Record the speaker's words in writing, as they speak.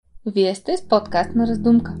Вие сте с подкаст на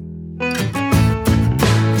Раздумка.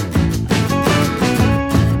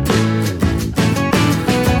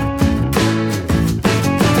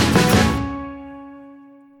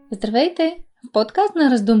 Здравейте! В подкаст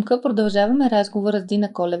на Раздумка продължаваме разговора с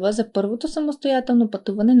Дина Колева за първото самостоятелно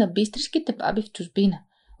пътуване на Бистришките баби в чужбина.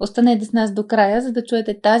 Останете с нас до края, за да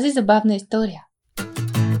чуете тази забавна история.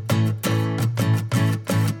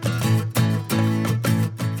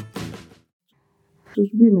 В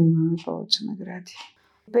чужбина имаме повече награди.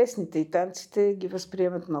 Песните и танците ги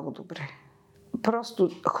възприемат много добре. Просто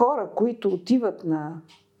хора, които отиват на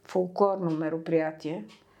фолклорно мероприятие,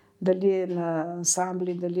 дали е на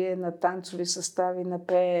ансамбли, дали е на танцови състави, на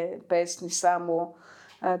песни само,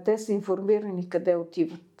 те са информирани къде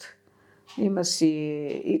отиват. Има си,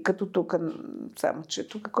 и като тук, само че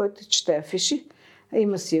тук, който чете афиши,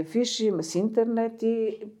 има си афиши, има си интернет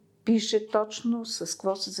и пише точно с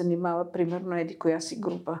какво се занимава, примерно, еди коя си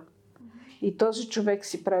група. И този човек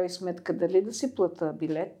си прави сметка дали да си плата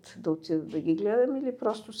билет, да отида да ги гледам или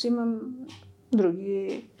просто си имам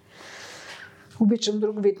обичам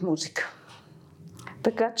друг вид музика.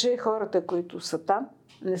 Така че хората, които са там,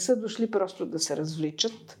 не са дошли просто да се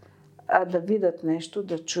развличат, а да видят нещо,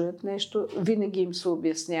 да чуят нещо. Винаги им се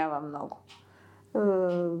обяснява много.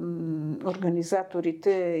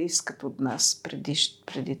 Организаторите искат от нас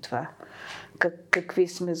преди това какви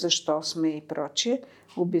сме, защо сме и прочие.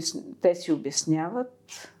 Те си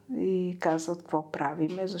обясняват и казват какво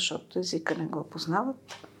правиме, защото езика не го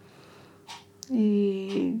познават.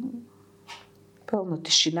 И пълна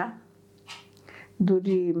тишина.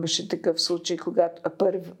 Дори имаше такъв случай, когато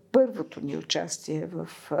първото ни участие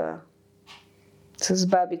с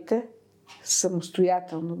бабите,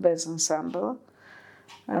 самостоятелно, без ансамбъл.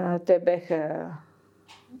 Те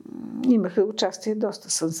имаха участие доста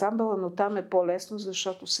с ансамбъла, но там е по-лесно,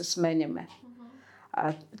 защото се сменяме.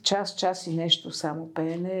 А час и нещо само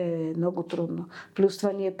пеене е много трудно. Плюс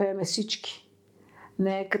това ние пееме всички.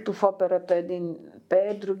 Не е като в операта един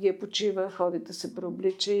пее, другия почива, ходи да се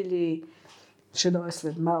преоблича или ще дойде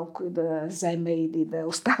след малко и да вземе или да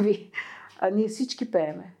остави. А ние всички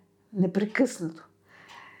пееме. Непрекъснато.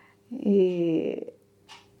 И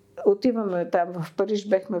отиваме там в Париж,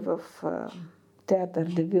 бехме в Театър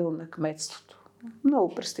на кметството.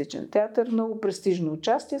 Много престижен театър, много престижно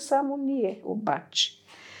участие, само ние обаче.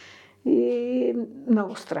 И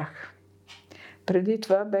много страх. Преди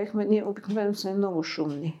това ние обикновено сме много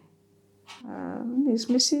шумни. Ние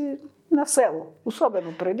сме си на село,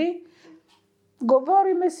 особено преди.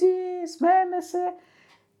 Говориме си, смееме се,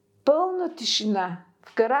 пълна тишина.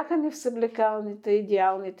 Вкараха ни в съблекалните,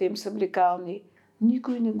 идеалните им съблекални.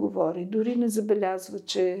 Никой не говори, дори не забелязва,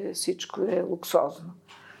 че всичко е луксозно.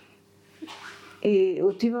 И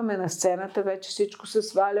отиваме на сцената, вече всичко се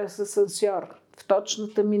сваля с асансьор в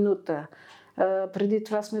точната минута. Преди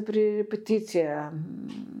това сме при репетиция,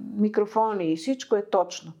 микрофони и всичко е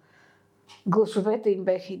точно. Гласовете им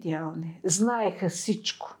беха идеални. Знаеха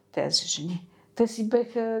всичко тези жени. Те си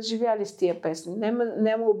беха живяли с тия песни.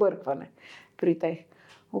 Няма объркване при тях.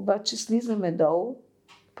 Обаче слизаме долу,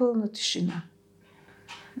 пълна тишина.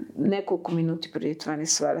 Няколко минути преди това ни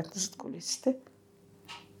свалят зад кулисите.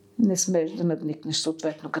 Не смееш да надникнеш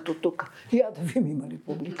съответно, като тук. Я да видим има ли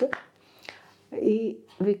публика. И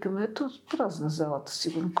викаме, ето празна залата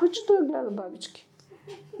сигурно. Кой че той гледа бабички?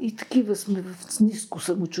 И такива сме в ниско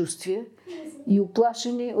самочувствие и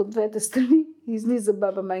оплашени от двете страни. Излиза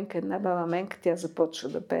баба Менка, една баба Менка, тя започва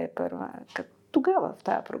да пее първа. Тогава в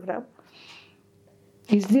тази програма.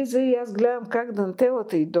 Излиза и аз гледам как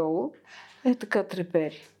дантелата и долу така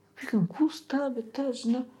трепери. Викам, какво става бе тази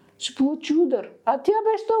жена? Ще получи удар. А тя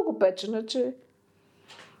беше толкова печена, че...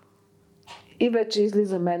 И вече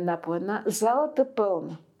излизаме една по една. Залата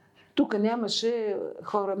пълна. Тук нямаше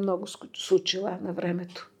хора много с очила на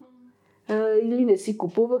времето. Или не си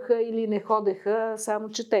купуваха, или не ходеха, само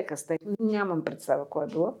четеха с тях. Нямам представа кое е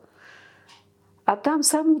било. А там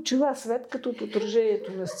само очила свет, като от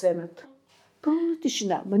отражението на сцената. Пълна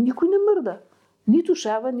тишина. Ма никой не мърда. Нито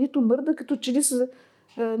шава, нито мърда, като че ли са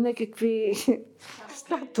някакви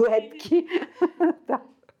статуетки. Да.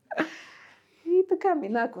 И така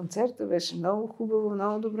мина концерта, беше много хубаво,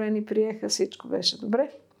 много добре ни приеха, всичко беше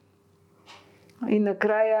добре. И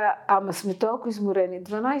накрая, ама сме толкова изморени,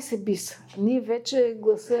 12 биса. Ние вече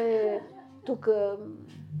гласа е тук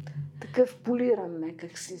такъв полиран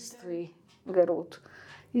някак си стои гърлото.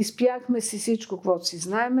 Изпяхме си всичко, каквото си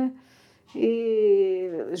знаеме. И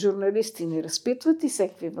журналисти ни разпитват и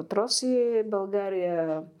всеки въпроси.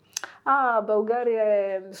 България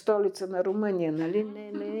е столица на Румъния, нали?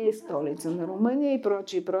 Не е столица на Румъния и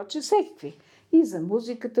прочие, всеки. И за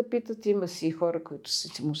музиката питат. Има си хора, които са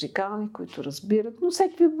си музикални, които разбират, но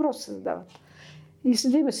всеки въпрос се задават. И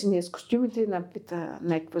седиме си ние с костюмите и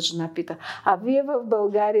някаква жена пита: а вие в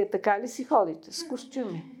България така ли си ходите с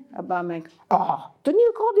костюми? А баба то ние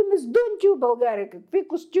ходиме с дънки в България. Какви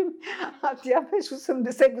костюми? А тя беше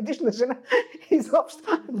 80 годишна жена. Изобщо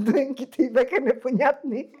дънките и бяха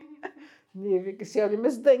непонятни. Ние, вика, си ходиме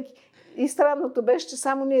с дънки. И странното беше, че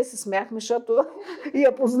само ние се смяхме, защото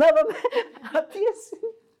я познаваме, а тия си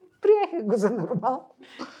приеха го за нормално.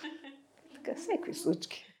 Така, всеки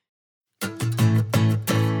случки.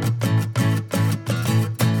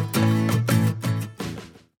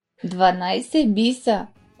 12 биса!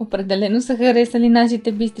 Определено са харесали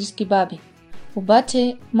нашите бистришки баби.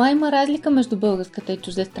 Обаче, май има разлика между българската и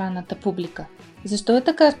чуждестранната публика. Защо е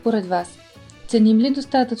така според вас? Ценим ли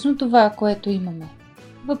достатъчно това, което имаме?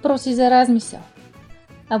 Въпроси за размисъл.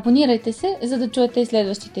 Абонирайте се, за да чуете и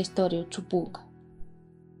следващите истории от Чупулка.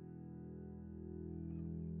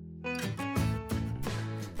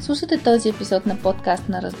 Слушате този епизод на подкаст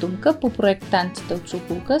на Раздумка по проект Танците от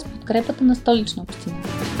Чупулка с подкрепата на Столична община.